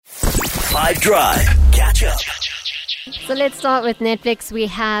5 Drive. Catch up. So let's start with Netflix. We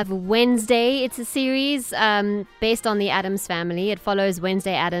have Wednesday. It's a series based on the Addams family. It follows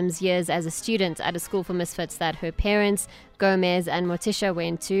Wednesday Addams' years as a student at a school for misfits that her parents, Gomez and Morticia,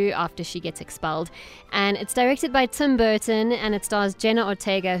 went to after she gets expelled. And it's directed by Tim Burton, and it stars Jenna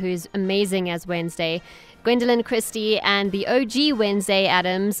Ortega, who's amazing as Wednesday, Gwendolyn Christie, and the OG Wednesday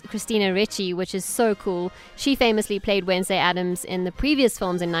Addams, Christina Ricci, which is so cool. She famously played Wednesday Addams in the previous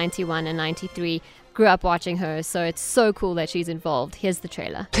films in 91 and 93. Grew up watching her, so it's so cool that she's involved. Here's the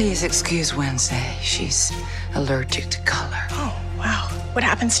trailer. Please excuse Wednesday. She's allergic to color. Oh, wow. What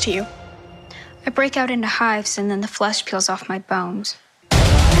happens to you? I break out into hives and then the flesh peels off my bones.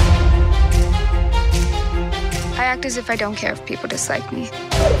 I act as if I don't care if people dislike me.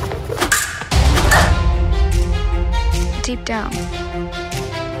 Deep down,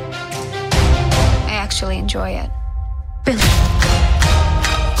 I actually enjoy it. Billy.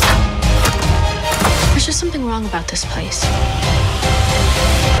 There's just something wrong about this place.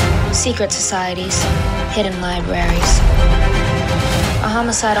 Secret societies, hidden libraries, a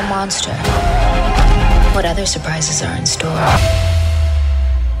homicidal monster. What other surprises are in store?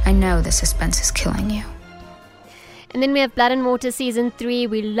 I know the suspense is killing you. And then we have Blood and Water Season 3.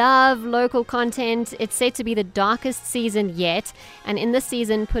 We love local content. It's said to be the darkest season yet. And in this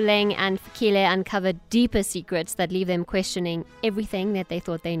season, Puleng and Fikile uncover deeper secrets that leave them questioning everything that they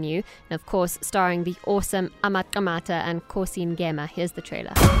thought they knew. And of course, starring the awesome Amat Kamata and Kosin Gema. Here's the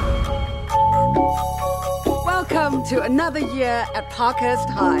trailer. Welcome to another year at Parkhurst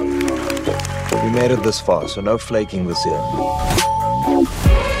High. We made it this far, so no flaking this year.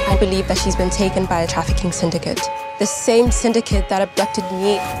 I believe that she's been taken by a trafficking syndicate. The same syndicate that abducted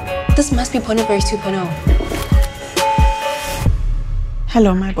me. This must be Poneverse 2.0.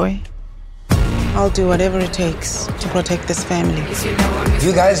 Hello, my boy. I'll do whatever it takes to protect this family. If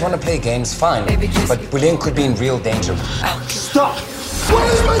you guys want to play games, fine. But William could be in real danger. Stop!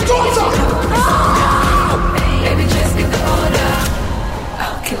 Where is my daughter? Baby, just give the order.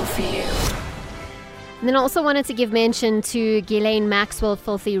 I'll kill for you. And then I also wanted to give mention to Ghislaine Maxwell,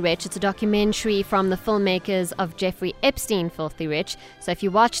 Filthy Rich. It's a documentary from the filmmakers of Jeffrey Epstein, Filthy Rich. So if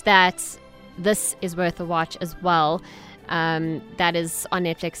you watch that, this is worth a watch as well. That is on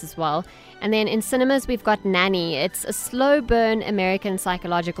Netflix as well. And then in cinemas, we've got Nanny. It's a slow burn American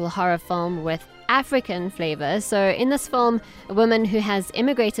psychological horror film with African flavor. So in this film, a woman who has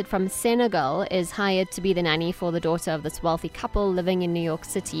immigrated from Senegal is hired to be the nanny for the daughter of this wealthy couple living in New York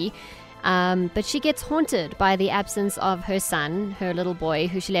City. But she gets haunted by the absence of her son, her little boy,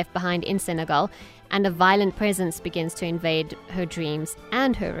 who she left behind in Senegal, and a violent presence begins to invade her dreams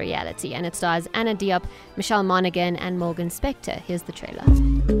and her reality. And it stars Anna Diop, Michelle Monaghan, and Morgan Spector. Here's the trailer.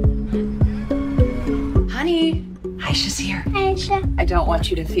 Honey, Aisha's here. Aisha. I don't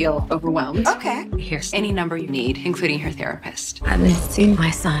want you to feel overwhelmed. Okay. Here's any number you need, including her therapist. I haven't seen my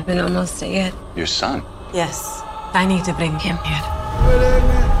son in almost a year. Your son? Yes. I need to bring him here.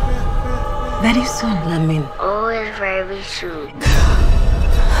 Very soon, Lamin. Always very soon.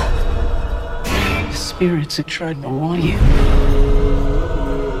 The spirits are trying to warn you.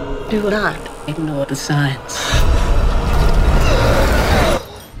 Do not Ignore the signs.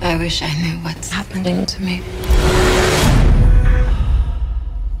 I wish I knew what's happening to me.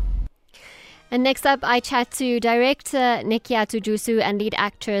 And next up, I chat to director Nadia'S Jusu and lead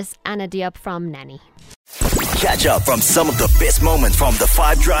actress Anna Diop from Nanny. Catch up from some of the best moments from the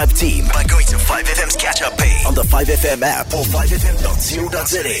 5 Drive team by going to 5FM's catch-up page on the 5FM app or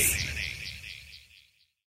 5FM.co.za.